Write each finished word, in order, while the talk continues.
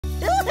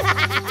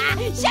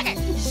Sugar,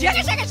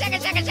 sugar, sugar, sugar,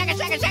 sugar, sugar,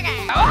 sugar, sugar.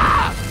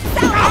 Ah!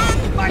 So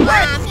long, my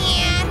man.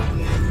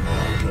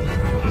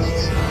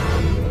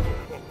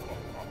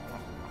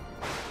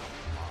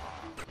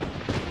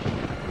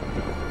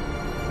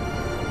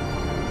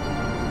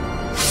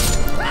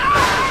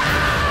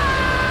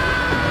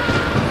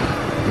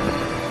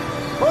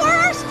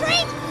 Horror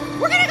Street?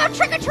 We're gonna go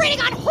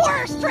trick-or-treating on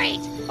Horror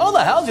Street. All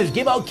the houses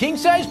give out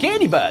king-size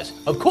candy bars.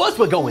 Of course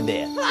we're going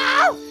there.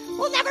 Oh,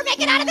 we'll never make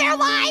it out of there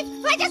alive.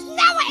 I just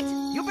know it.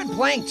 You've been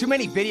playing too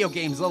many video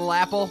games, little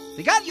apple.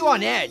 They got you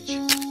on edge.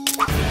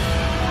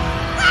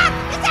 Ah,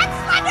 is that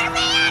Slender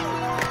Man?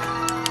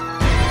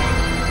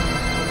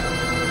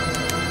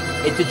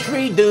 It's a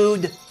tree,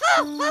 dude.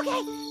 Oh,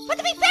 okay. But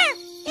to be fair,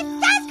 it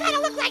does kind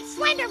of look like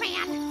Slender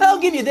Man. I'll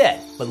give you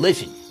that. But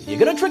listen, if you're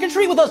gonna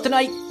trick-or-treat with us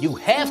tonight, you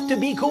have to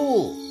be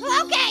cool.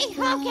 Okay,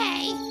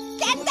 okay.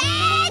 Candy,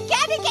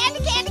 candy, candy,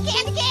 candy,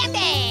 candy,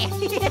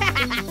 candy.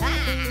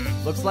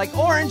 Looks like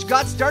Orange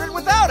got started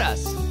without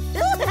us.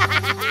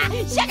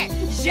 Sugar,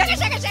 sugar,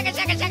 sugar, sugar,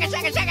 sugar, sugar,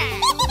 sugar, sugar.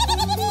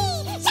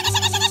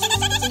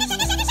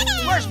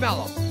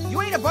 Marshmallow,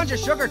 you ate a bunch of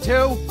sugar too?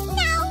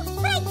 No,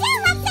 but I do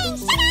love saying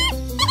sugar.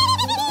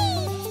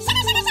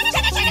 Sugar, sugar, sugar,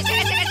 sugar,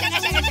 sugar, sugar,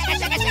 sugar, sugar,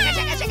 sugar, sugar,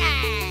 sugar, sugar.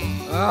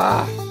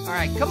 Ugh. All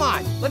right, come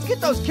on. Let's get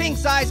those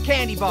king-size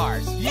candy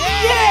bars.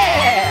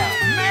 Yeah!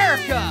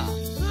 America!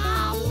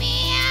 Oh,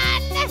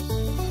 man.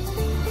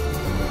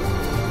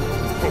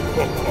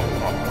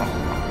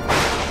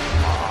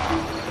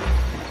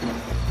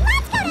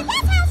 Let's go to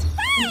this house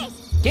first.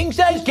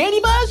 King-size candy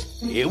bars?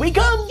 Here we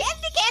come.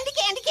 Candy, candy,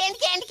 candy, candy,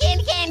 candy,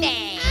 candy,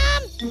 candy.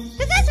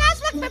 Does this house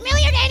look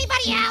familiar to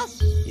anybody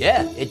else?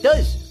 Yeah, it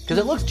does. Because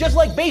it looks just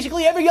like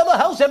basically every other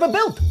house ever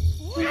built.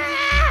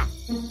 Ah!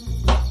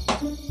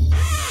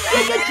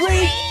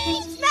 Trick-or-treat!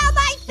 Smell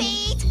my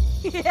feet.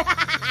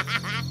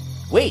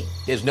 Wait,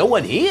 there's no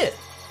one here.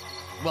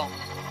 Well,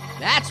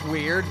 that's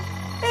weird.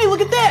 Hey,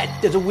 look at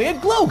that. There's a weird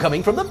glow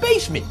coming from the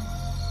basement.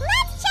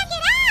 Let's check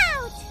it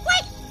out.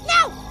 Wait,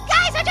 no.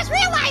 Guys, I just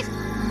realized.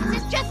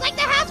 This is just like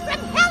the house from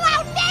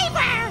Hello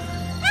Neighbor.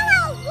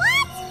 Hello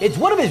what? It's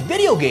one of his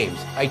video games.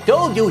 I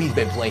told you he's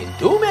been playing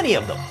too many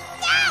of them.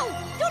 No,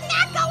 do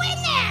not go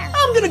in there.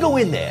 I'm gonna go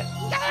in there.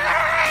 Ooh,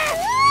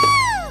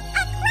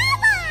 a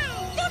crowbar.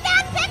 Do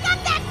not pick up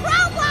that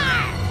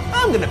crowbar.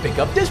 I'm gonna pick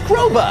up this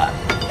crowbar.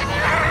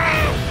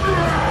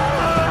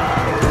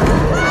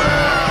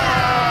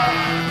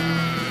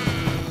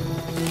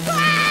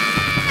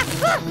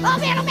 Oh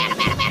man, oh man, oh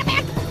man, oh man, oh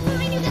man!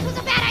 I knew this was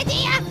a bad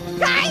idea!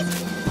 Guys!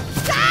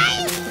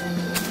 Guys!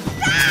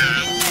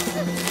 Guys!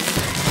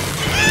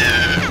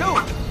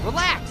 Dude,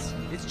 relax.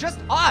 It's just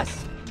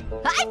us.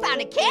 I found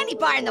a candy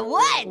bar in the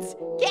woods!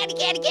 Candy,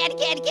 candy, candy,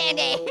 candy,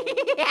 candy!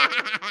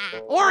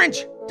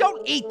 Orange,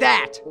 don't eat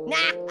that.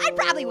 Nah, I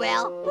probably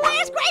will.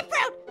 Where's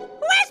Grapefruit?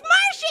 Where's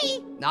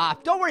Marshy? Nah,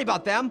 don't worry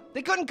about them.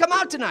 They couldn't come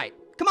out tonight.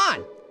 Come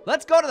on,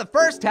 let's go to the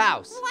first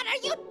house. What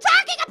are you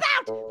talking about?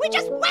 We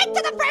just went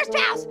to the first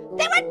house!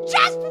 They were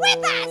just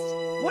with us!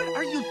 What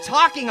are you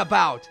talking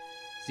about?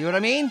 See what I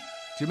mean?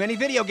 Too many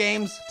video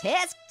games.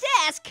 Tisk,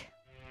 tisk!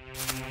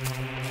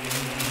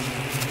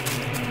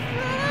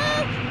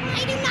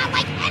 I do not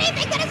like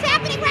anything that is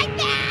happening right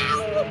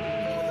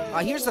now!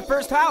 Here's the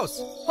first house.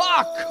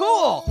 Oh,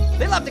 cool!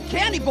 They left a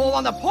candy bowl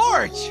on the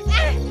porch.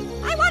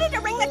 I wanted to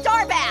ring the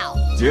doorbell.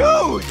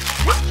 Dude,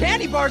 these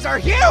candy bars are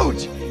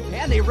huge!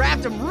 And they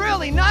wrapped them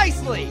really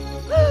nicely.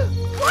 Wait!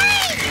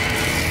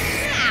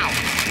 Ow!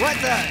 What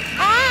the?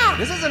 Ah!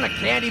 This isn't a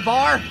candy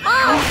bar.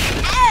 Oh,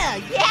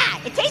 yeah,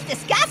 it tastes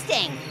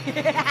disgusting.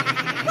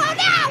 Oh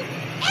no,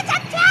 it's a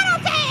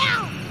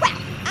tattletale! Well,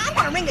 I'm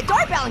gonna ring the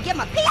doorbell and give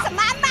him a piece of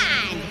my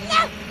mind.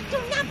 No, do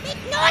not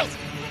make noise.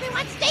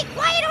 Everyone stay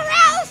quiet or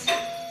else.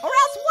 Or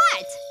else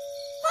what?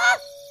 Huh?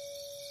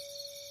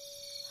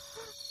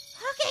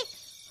 Okay,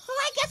 well,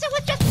 I guess it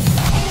was just...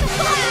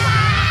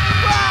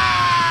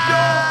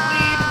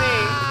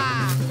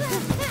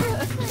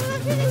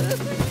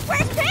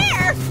 Where's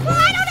Pear? Well,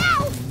 I don't know.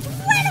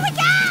 Where do we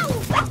go?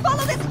 Let's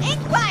follow this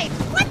ink pipe.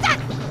 What the?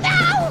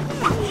 No!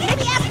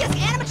 Maybe ask this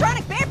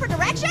animatronic bear for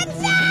directions?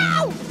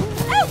 No!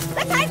 Oh,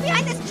 let's hide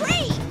behind this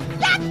tree.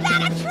 That's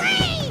not a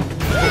tree!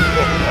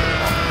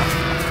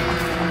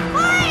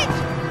 Orange!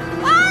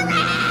 Orange!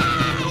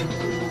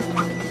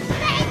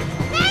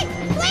 Hey,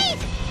 please!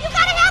 You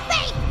gotta help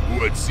me!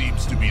 What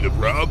seems to be the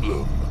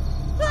problem?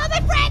 Oh,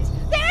 my friends,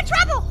 they're in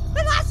trouble.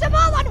 We lost them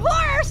all on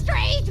Horror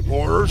Street.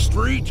 Horror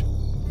Street?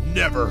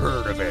 Never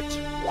heard of it.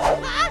 Huh?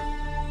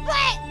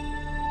 But...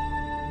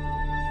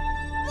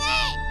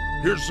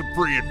 Here's some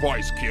free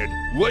advice, kid.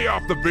 Lay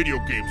off the video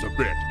games a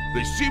bit.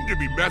 They seem to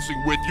be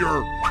messing with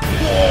your...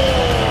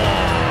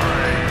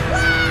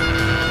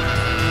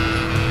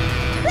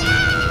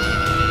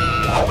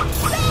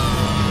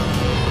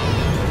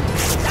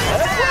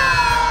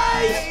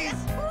 Surprise!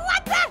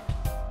 What the?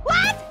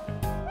 What?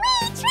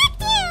 We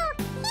tricked you!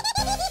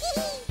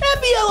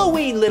 Happy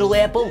Halloween, little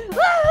apple.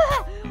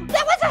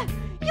 That was a...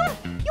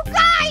 You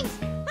guys!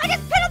 I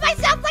just piddled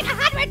myself like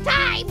 100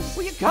 times!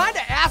 Well, you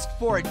kinda asked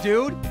for it,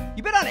 dude.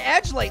 You've been been on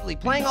edge lately,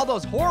 playing all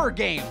those horror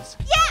games.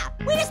 Yeah,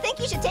 we just think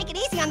you should take it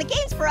easy on the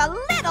games for a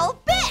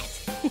little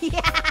bit.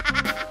 Yeah.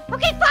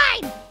 Okay,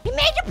 fine. You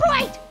made your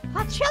point.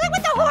 I'll chill it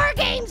with the horror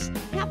games.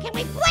 Now can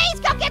we please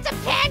go get some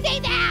candy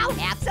now?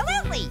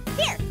 Absolutely.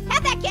 Here,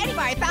 have that candy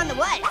bar I found in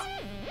the woods.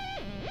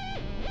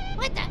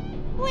 What the?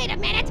 Wait a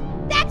minute.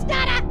 That's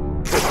not a...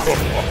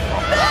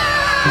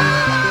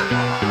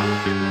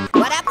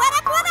 What up, what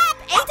up, what up?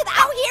 A to the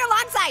O here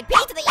alongside P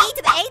to the E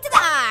to the A to the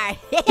R.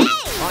 Hey!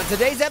 On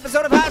today's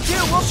episode of How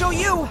To, we'll show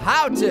you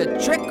how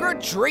to trick or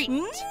treat.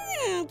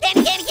 Candy,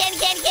 candy, candy,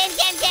 candy, candy,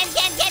 candy,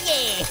 candy,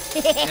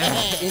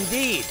 candy.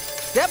 Indeed.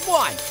 Step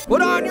 1,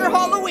 put on your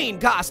Halloween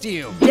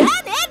costume. Done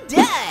and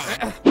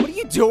done. What are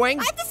you doing?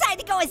 I've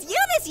decided to go as you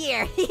this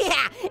year.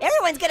 Yeah,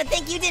 everyone's gonna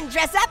think you didn't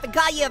dress up and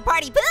call you a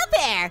party poo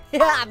bear.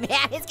 Oh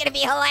man, it's gonna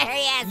be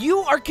hilarious. You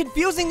are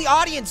confusing the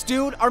audience,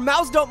 dude. Our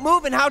mouths don't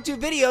move in how-to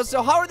videos,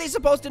 so how are they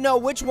supposed to know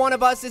which one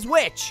of us is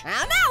which? I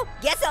don't know.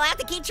 Guess they'll have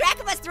to keep track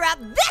of us throughout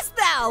this,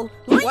 though.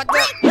 What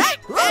the?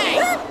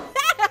 Hey!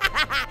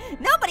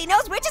 Nobody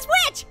knows which is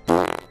which.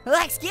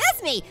 Well, excuse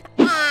me.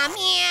 Aw,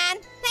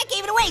 man. That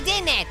gave it away,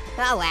 didn't it?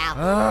 Oh,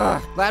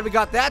 well. Glad we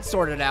got that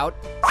sorted out.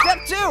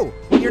 Step 2,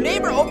 when your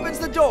neighbor opens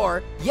the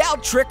door, yell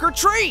trick or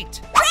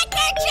treat. Trick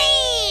or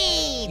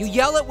treat! You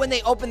yell it when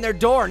they open their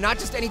door, not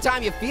just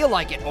anytime you feel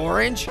like it,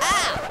 Orange.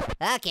 Oh,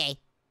 okay.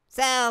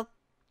 So,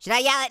 should I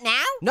yell it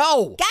now?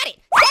 No. Got it.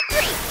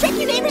 Step 3, trick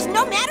your neighbors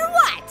no matter what.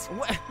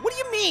 What do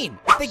you mean?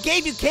 If they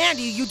gave you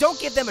candy, you don't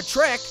give them a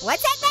trick.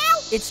 What's that now?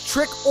 It's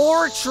trick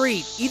or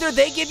treat. Either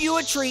they give you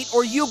a treat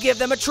or you give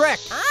them a trick.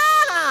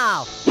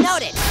 Oh,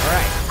 noted. All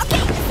right. Okay,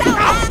 so,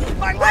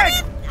 my what leg!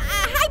 if,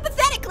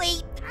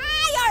 hypothetically,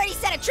 I already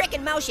set a trick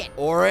in motion?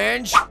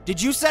 Orange, did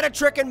you set a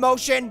trick in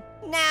motion?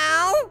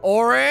 No.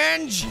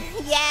 Orange?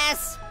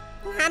 Yes.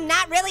 I'm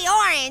not really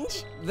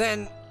orange.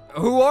 Then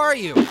who are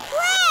you?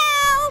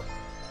 Well,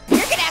 you're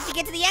gonna have to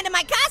get to the end of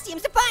my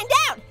costumes to find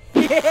out.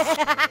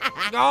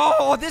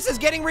 Oh, this is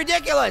getting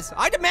ridiculous.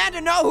 I demand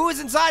to know who is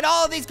inside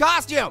all of these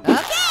costumes.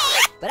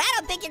 Okay, but I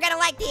don't think you're gonna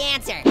like the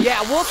answer.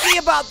 Yeah, we'll see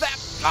about that.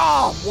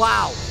 Oh,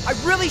 wow. I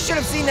really should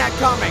have seen that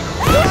coming.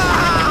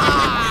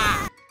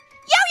 Ah!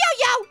 Yo, yo,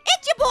 yo,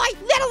 it's your boy,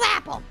 Little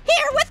Apple,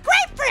 here with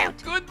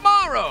Grapefruit. Good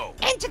morrow.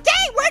 And today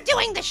we're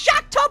doing the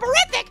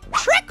Shocktoberific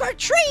Trick or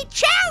Treat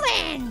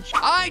Challenge.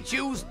 I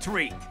choose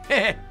treat.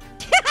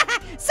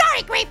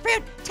 Sorry,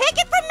 Grapefruit, take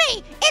it from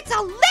me, it's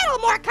a little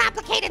more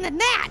complicated than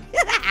that.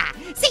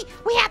 See,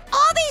 we have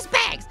all these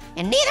bags,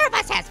 and neither of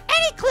us has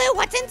any clue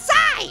what's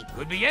inside.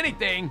 Could be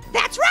anything.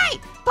 That's right,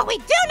 but we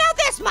do know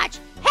this much.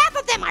 Half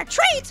of them are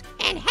treats,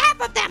 and half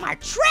of them are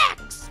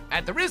tricks.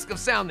 At the risk of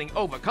sounding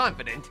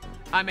overconfident,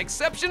 I'm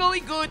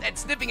exceptionally good at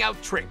sniffing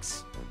out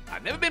tricks.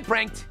 I've never been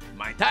pranked in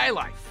my entire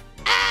life.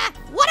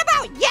 What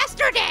about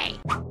yesterday?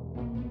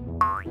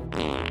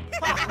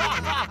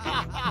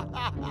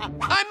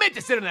 I meant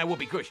to sit on that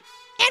whoopee cushion.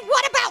 And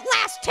what about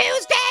last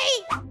Tuesday?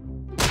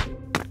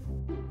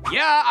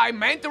 Yeah, I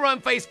meant to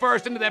run face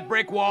first into that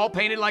brick wall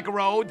painted like a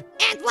road.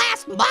 And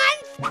last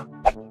month?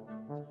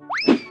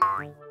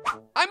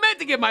 I meant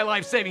to give my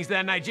life savings to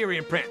that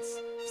Nigerian prince.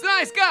 He's a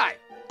nice guy.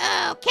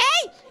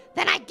 Okay,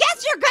 then I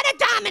guess you're gonna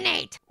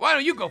dominate. Why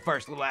don't you go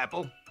first, Little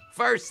Apple?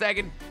 First,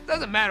 second,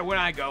 doesn't matter when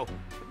I go.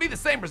 It'll be the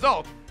same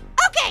result.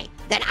 Okay,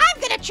 then I'm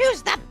gonna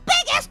choose the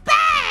biggest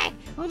bag.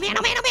 Oh man,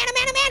 oh man, oh man, oh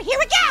man, oh man, here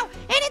we go.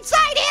 And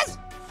inside is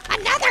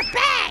another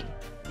bag.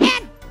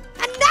 And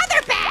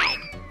another bag.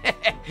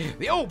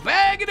 The old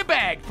bag in a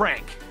bag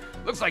prank.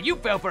 Looks like you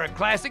fell for a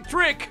classic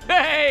trick.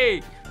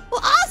 Hey!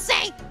 Well, I'll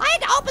say, I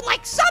had to open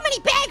like so many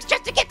bags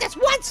just to get this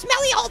one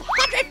smelly old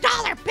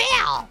 $100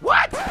 bill.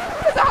 What?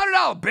 There's a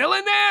 $100 bill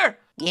in there?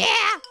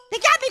 Yeah, they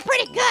got me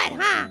pretty good,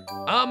 huh?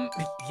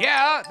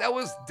 Yeah, that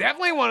was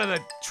definitely one of the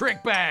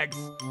trick bags.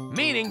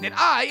 Meaning that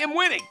I am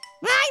winning.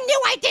 I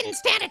knew I didn't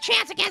stand a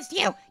chance against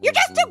you. You're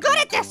just too good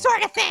at this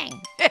sort of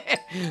thing.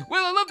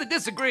 Well, I love to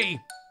disagree,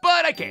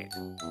 but I can't.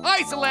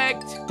 I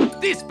select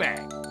this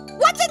bag.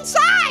 What's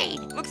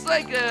inside? Looks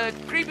like a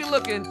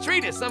creepy-looking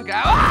treat of some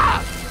kind.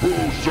 Ah!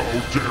 Whoso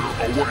dare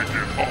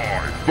awaken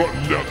I, the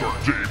Nether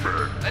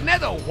Demon? The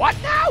nether what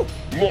now?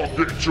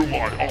 Look into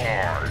my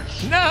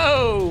eyes.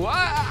 No,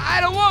 I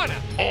don't wanna.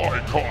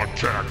 Eye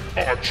contact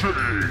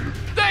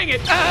achieved. Dang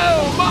it!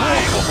 Oh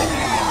my!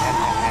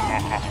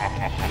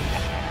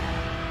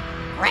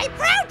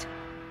 Grapefruit?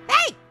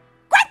 Hey,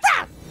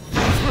 Grapefruit!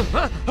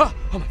 Oh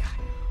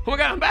my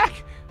god, I'm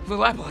back!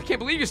 Little Apple, I can't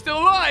believe you're still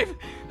alive!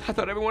 I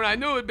thought everyone I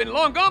knew had been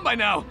long gone by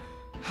now.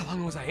 How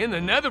long was I in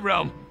the Nether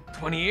Realm?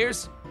 20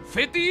 years?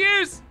 50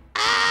 years?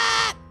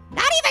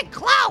 Not even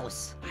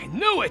close. I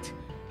knew it!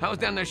 I was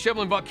down there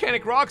shoveling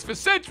volcanic rocks for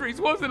centuries,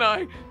 wasn't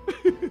I?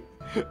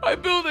 I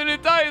built an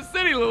entire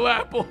city, Little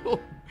Apple.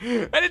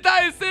 An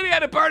entire city had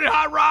to burn in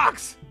hot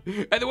rocks.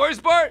 And the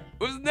worst part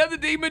was the Nether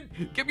Demon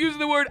kept using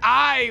the word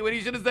I when he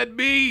should have said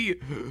me.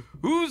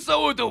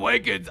 Whoso it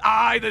awakens,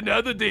 I, the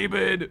Nether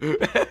Demon.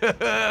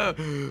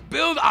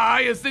 Build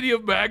I a city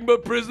of magma,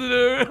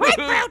 prisoner.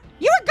 Grapefruit,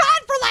 you were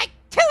gone for like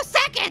 2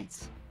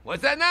 seconds.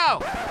 What's that now?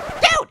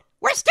 Dude,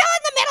 We're still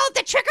in the middle of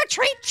the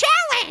trick-or-treat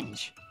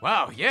challenge.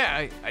 Wow,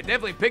 yeah, I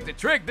definitely picked a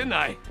trick, didn't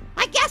I?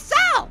 I guess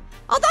so.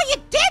 Although you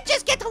did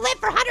just get to live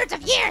for hundreds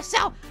of years,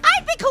 so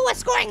I'd be cool with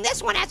scoring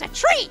this one as a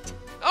treat.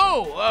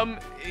 Oh,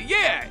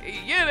 yeah,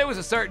 there was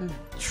a certain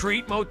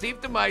treat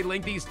motif to my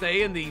lengthy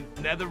stay in the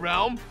Nether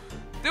Realm.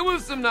 There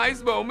was some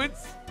nice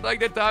moments, like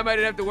that time I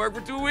didn't have to work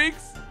for 2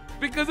 weeks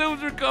because I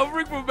was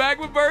recovering from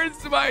magma burns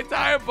to my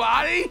entire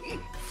body.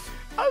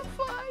 I'm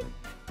fine.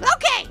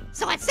 Okay,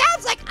 so it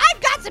sounds like I've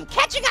got some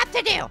catching up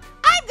to do.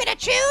 I'm gonna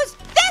choose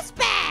this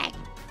bag.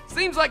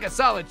 Seems like a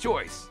solid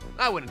choice.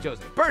 I wouldn't have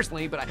chosen it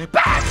personally, but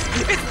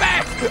Bats! It's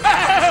Bats!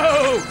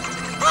 Oh!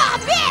 Oh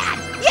man,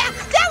 yeah,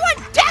 that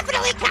one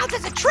definitely counts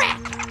as a trick.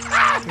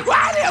 Ah,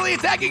 why the hell are you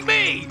attacking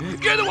me?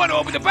 You're the one who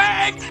opened the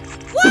bag!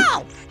 Whoa, how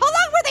long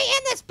were they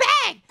in this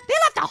bag? They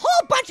left a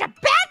whole bunch of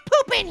bat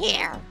poop in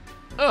here.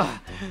 Ugh.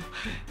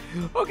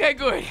 Okay,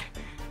 good.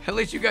 At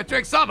least you got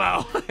tricked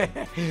somehow.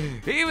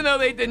 Even though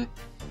they didn't.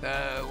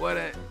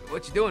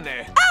 What you doing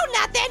there? Oh,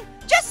 nothing.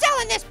 Just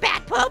selling this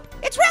bat poop.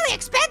 It's really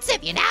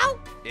expensive, you know?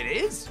 It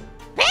is?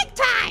 Big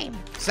time.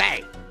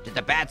 Say, did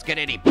the bats get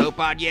any poop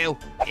on you?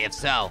 If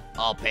so,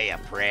 I'll pay a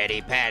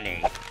pretty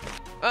penny.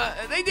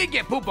 They did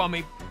get poop on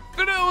me,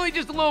 but only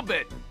just a little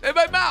bit. In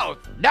my mouth.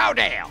 No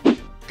deal.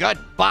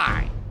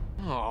 Goodbye.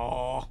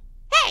 Aww.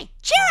 Hey,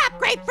 cheer up,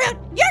 Grapefruit.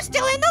 You're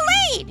still in the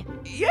lead.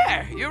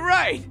 Yeah, you're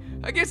right.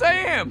 I guess I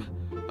am.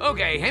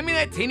 Okay, hand me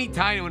that teeny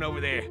tiny one over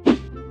there.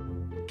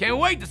 Can't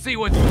wait to see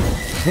what's...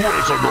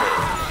 Prisoner,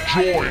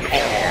 join No!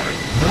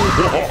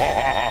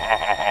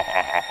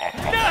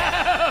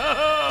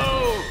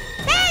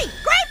 Hey,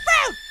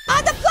 Grapefruit!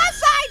 On the plus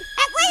side,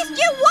 at least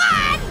you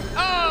won!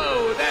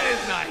 Oh, that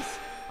is nice.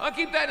 I'll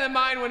keep that in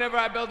mind whenever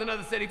I build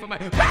another city for my...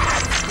 Close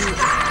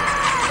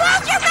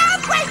your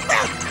mouth,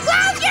 Grapefruit!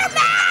 Close your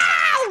mouth!